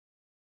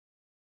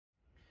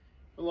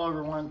Hello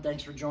everyone,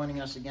 thanks for joining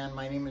us again.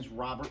 My name is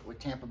Robert with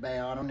Tampa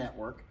Bay Auto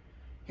Network,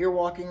 here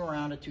walking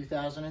around a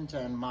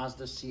 2010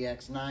 Mazda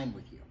CX-9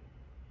 with you.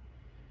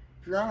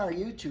 If you're on our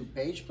YouTube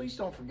page, please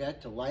don't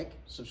forget to like,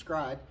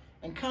 subscribe,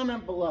 and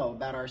comment below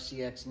about our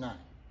CX-9.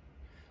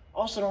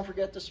 Also, don't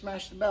forget to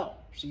smash the bell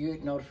so you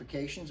get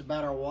notifications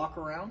about our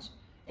walkarounds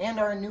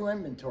and our new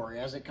inventory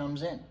as it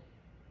comes in.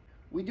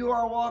 We do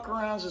our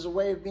walkarounds as a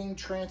way of being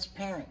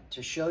transparent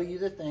to show you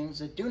the things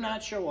that do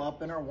not show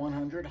up in our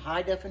 100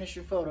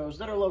 high-definition photos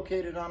that are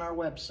located on our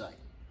website.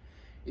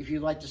 If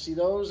you'd like to see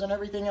those and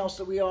everything else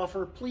that we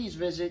offer, please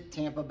visit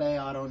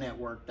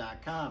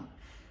TampaBayAutoNetwork.com.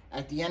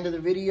 At the end of the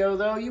video,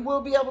 though, you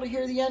will be able to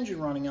hear the engine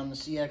running on the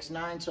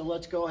CX-9, so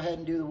let's go ahead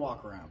and do the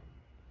walkaround.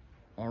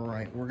 All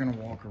right, we're going to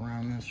walk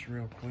around this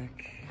real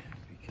quick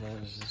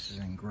because this is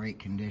in great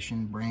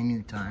condition, brand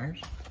new tires.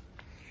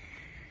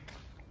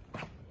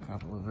 A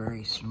couple of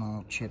very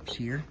small chips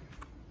here.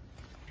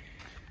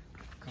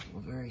 A couple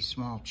of very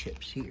small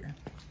chips here.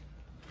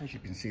 As you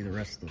can see, the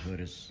rest of the hood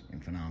is in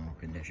phenomenal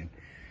condition.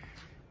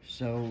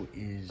 So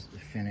is the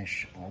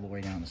finish all the way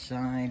down the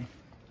side.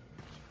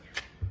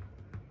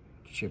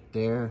 Chip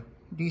there,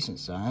 decent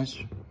size.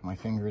 My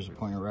finger is a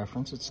point of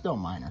reference. It's still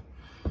minor.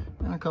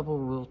 And a couple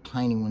of real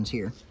tiny ones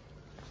here.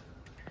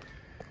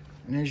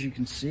 And as you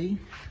can see,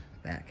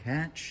 back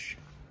hatch,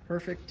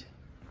 perfect.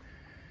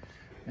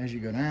 As you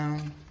go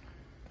down,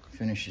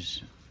 finish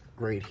is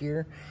great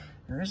here.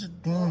 There is a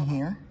ding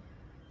here.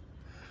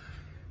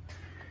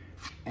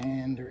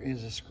 And there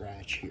is a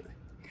scratch here.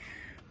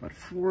 But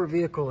for a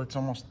vehicle that's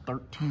almost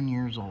 13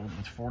 years old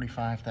with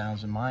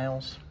 45,000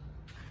 miles,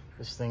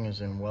 this thing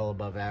is in well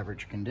above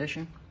average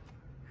condition.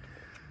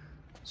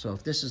 So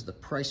if this is the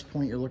price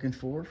point you're looking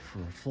for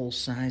a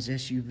full-size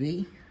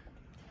SUV,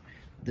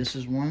 this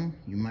is one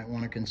you might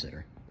want to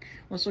consider.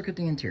 Let's look at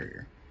the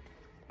interior.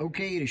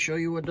 Okay, to show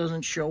you what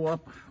doesn't show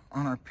up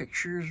on our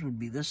pictures would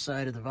be this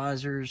side of the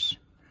visors,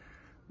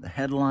 the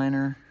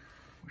headliner,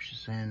 which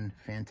is in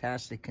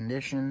fantastic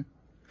condition,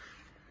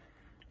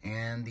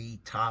 and the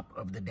top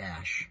of the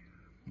dash,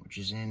 which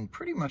is in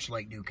pretty much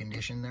like new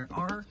condition. There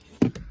are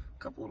a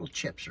couple little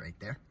chips right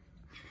there.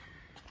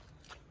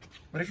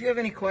 But if you have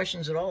any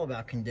questions at all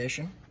about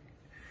condition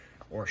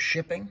or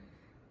shipping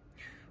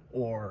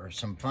or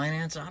some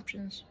finance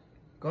options,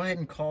 go ahead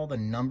and call the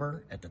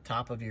number at the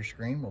top of your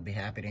screen. We'll be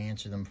happy to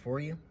answer them for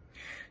you.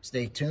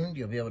 Stay tuned.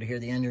 You'll be able to hear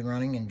the engine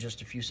running in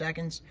just a few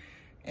seconds,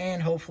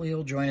 and hopefully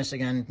you'll join us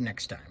again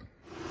next time.